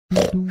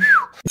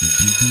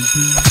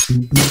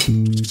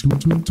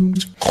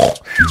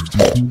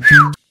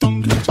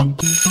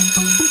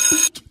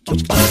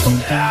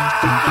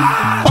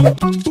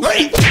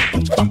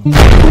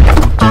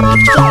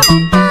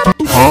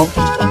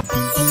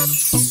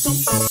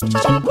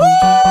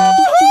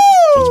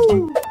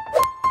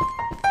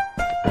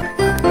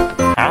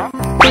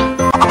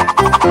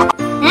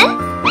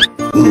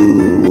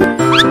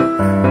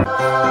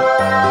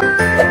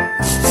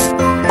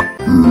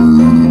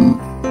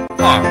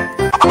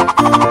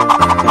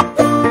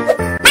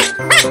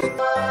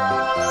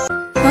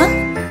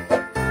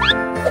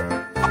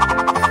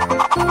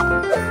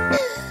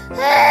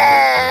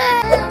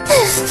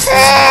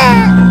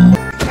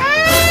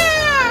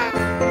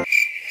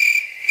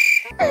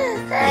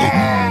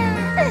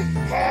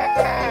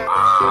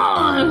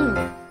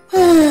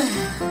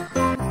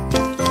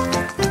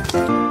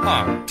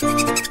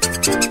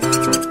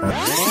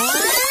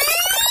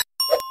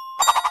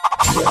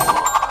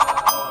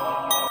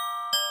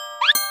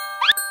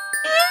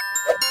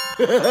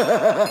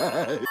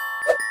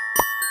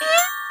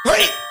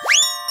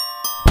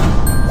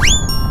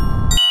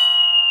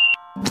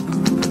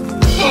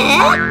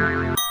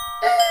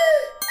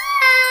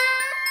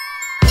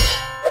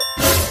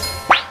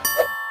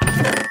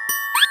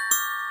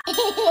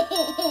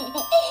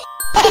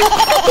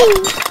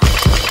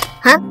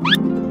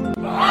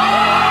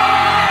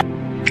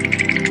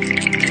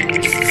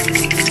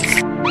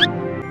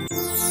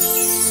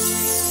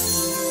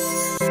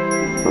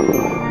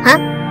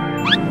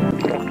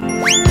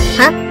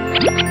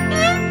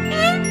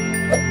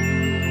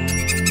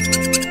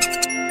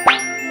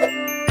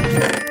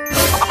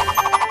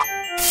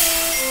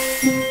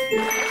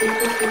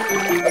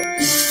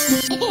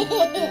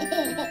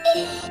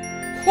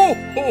Ho,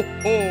 ho,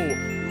 ho!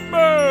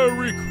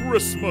 Merry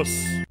Christmas!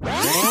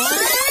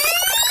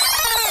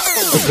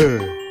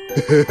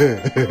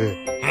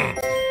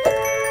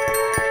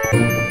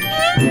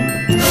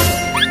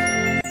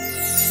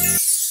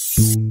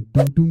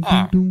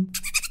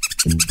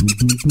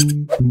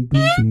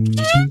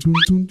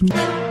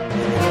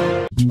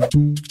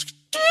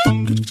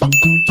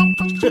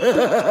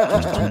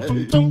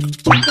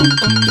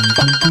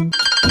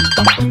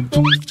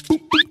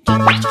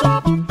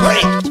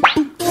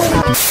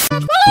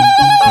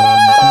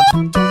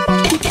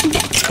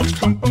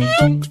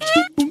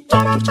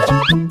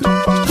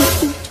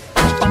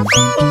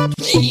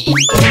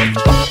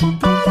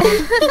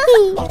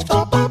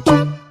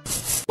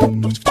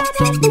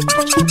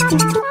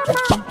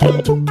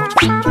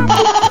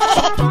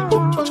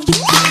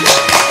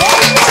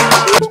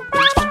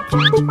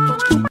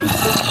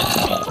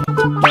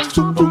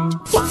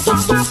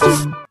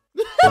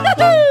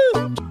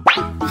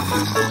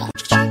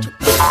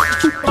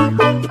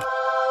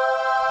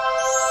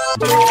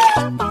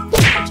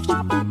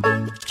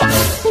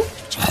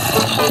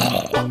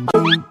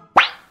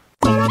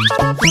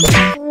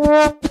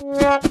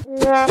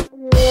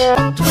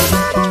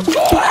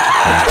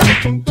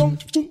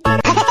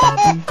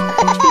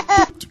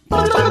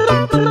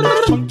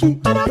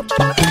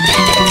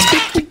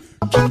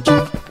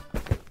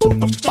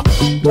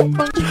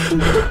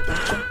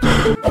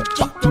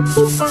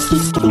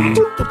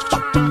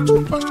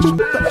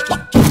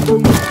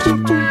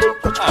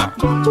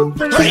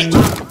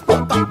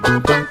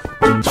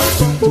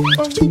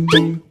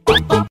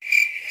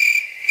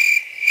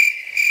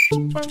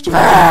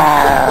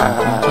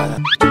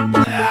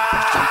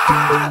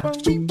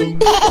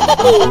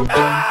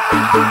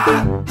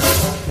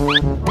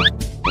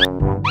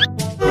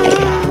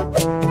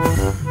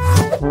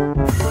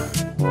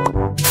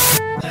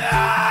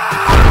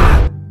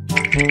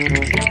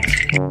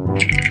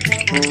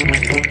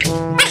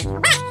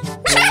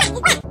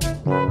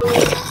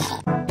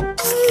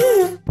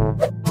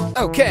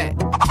 Okay.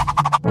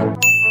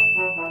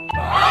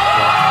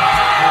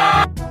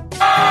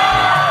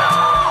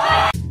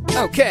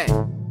 Okay.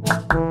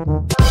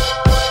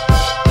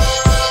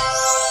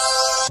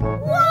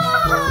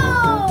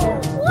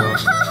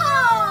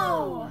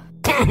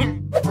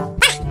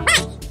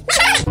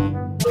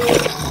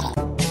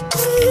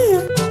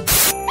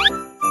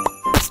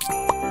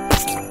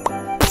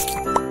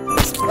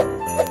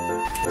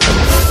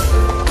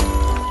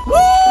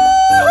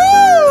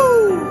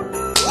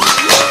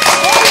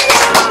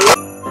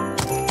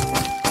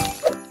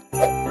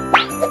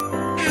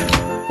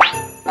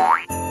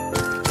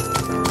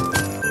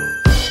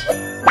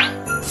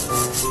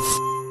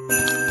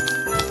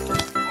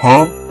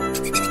 Whoa! Whoa!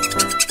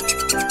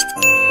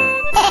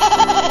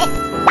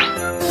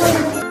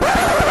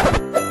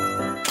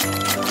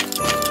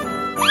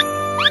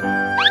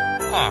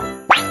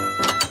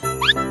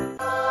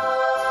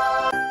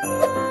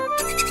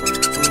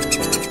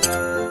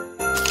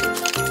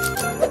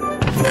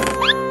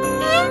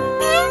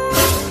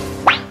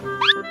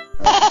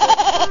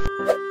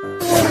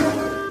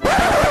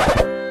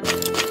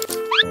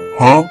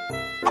 Huh? Huh?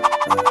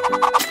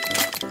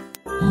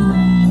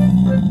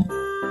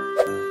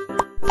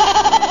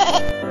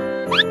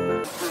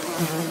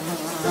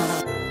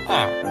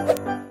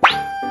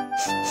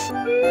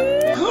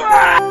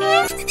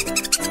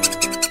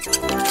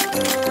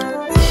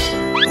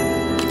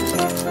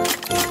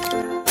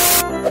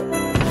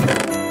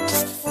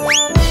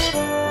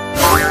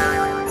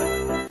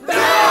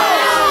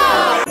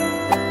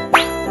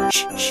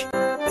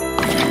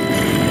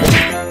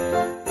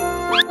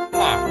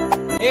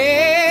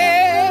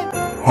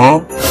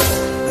 Huh?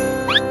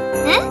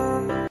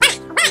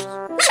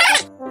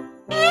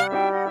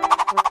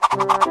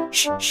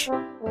 Shh, shh.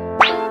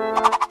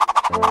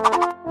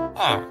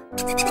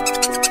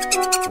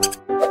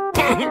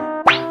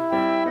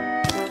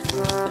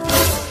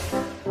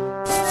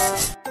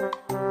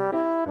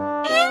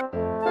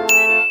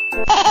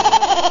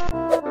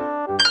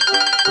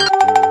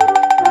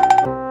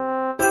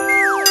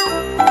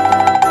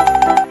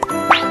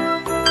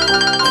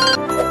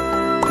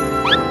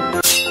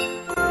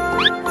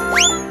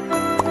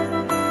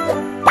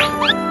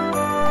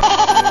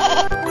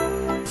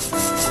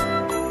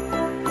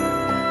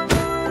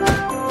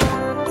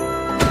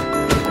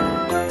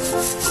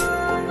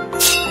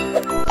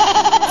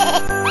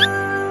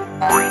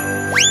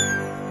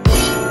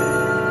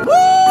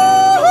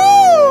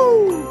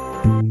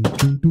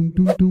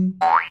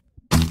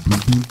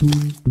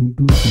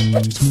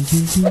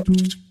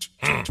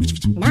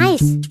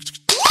 Nice.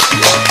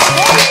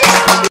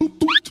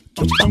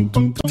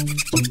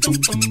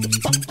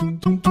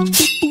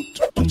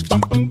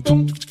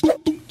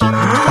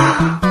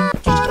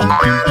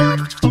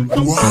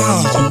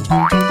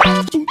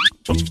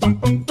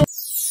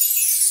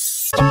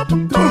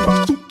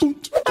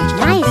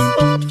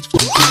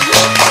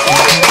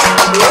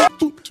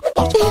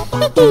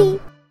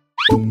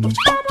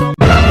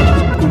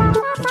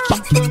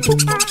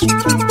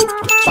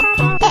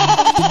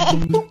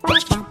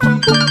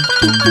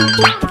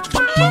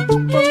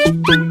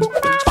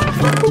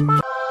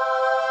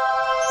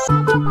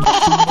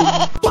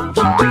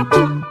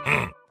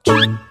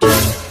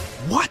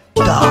 What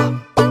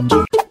the?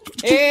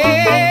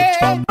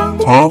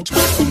 Huh?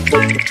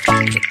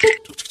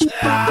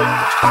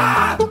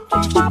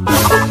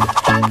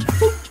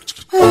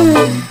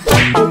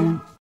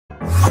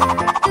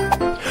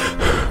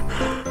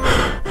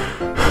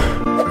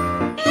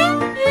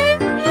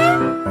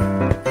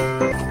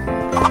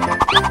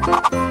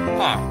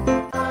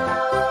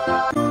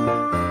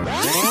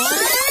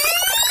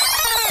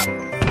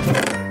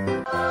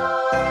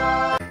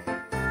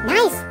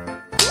 Nice.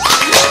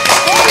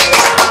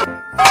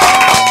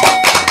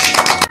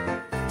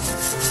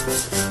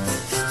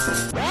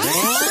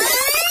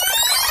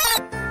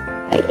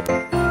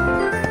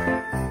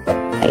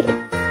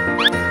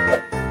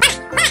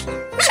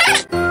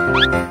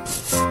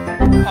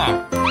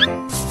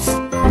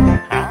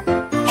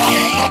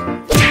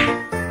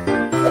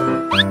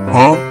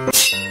 Huh?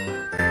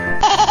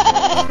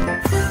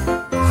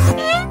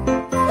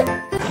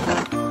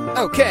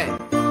 Okay.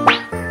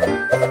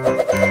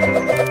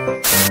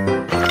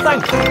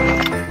 Thank you.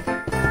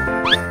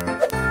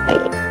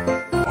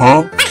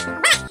 Huh?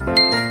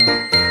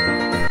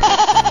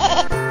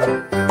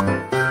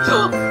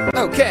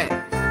 Okay.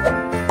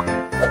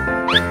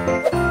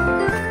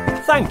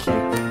 Thank you.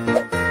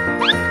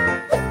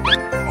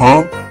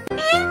 Huh?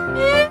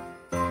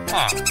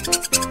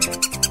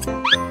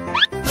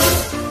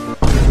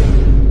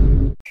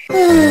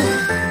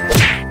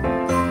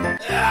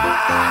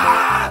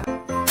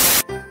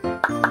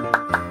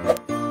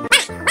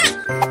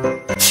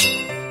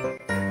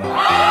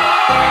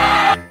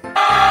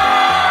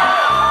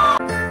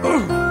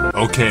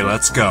 Okay,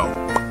 let's go.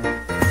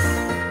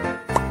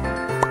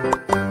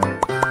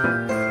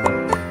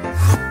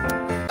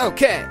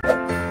 Okay.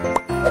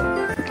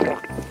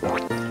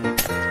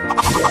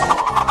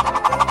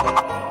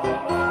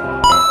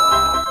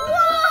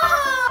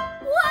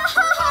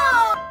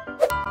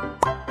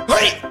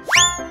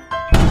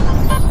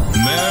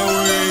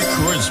 Merry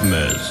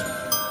Christmas.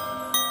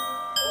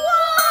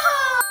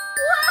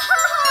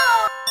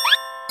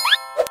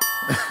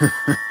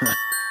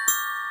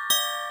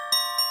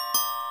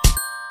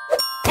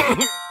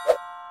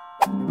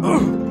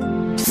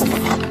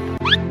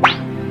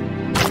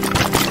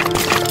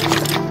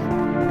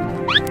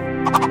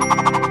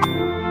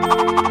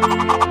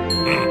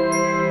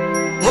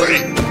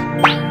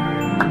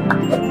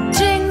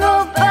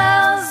 Jingle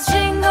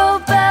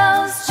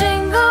bells,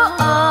 jingle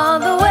all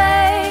the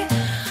way.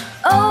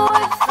 Oh,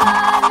 what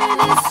fun it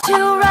is to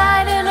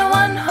ride in a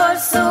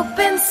one-horse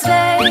open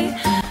sleigh.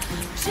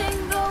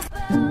 Jingle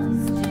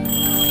bells,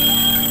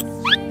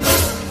 jingle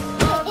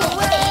all the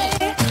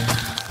way.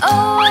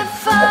 Oh, what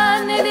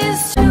fun it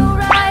is to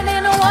ride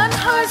in a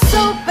one-horse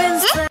open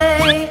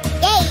sleigh.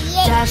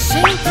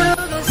 Dashing through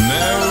the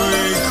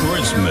Merry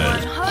Christmas.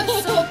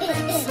 one-horse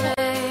open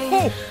sleigh. Ho,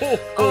 ho, ho.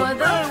 O'er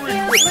the Merry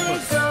fields we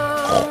Christmas. go,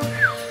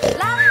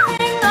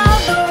 laughing all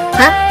the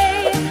way.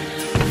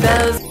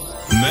 Bells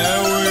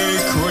Merry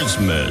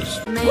Christmas.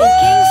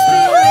 making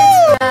spirits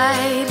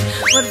bright.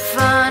 What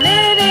fun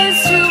it is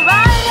to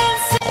ride and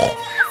sing a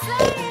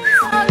sleigh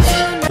song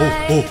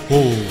tonight. Ho, ho,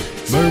 ho.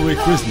 Merry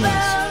Christmas.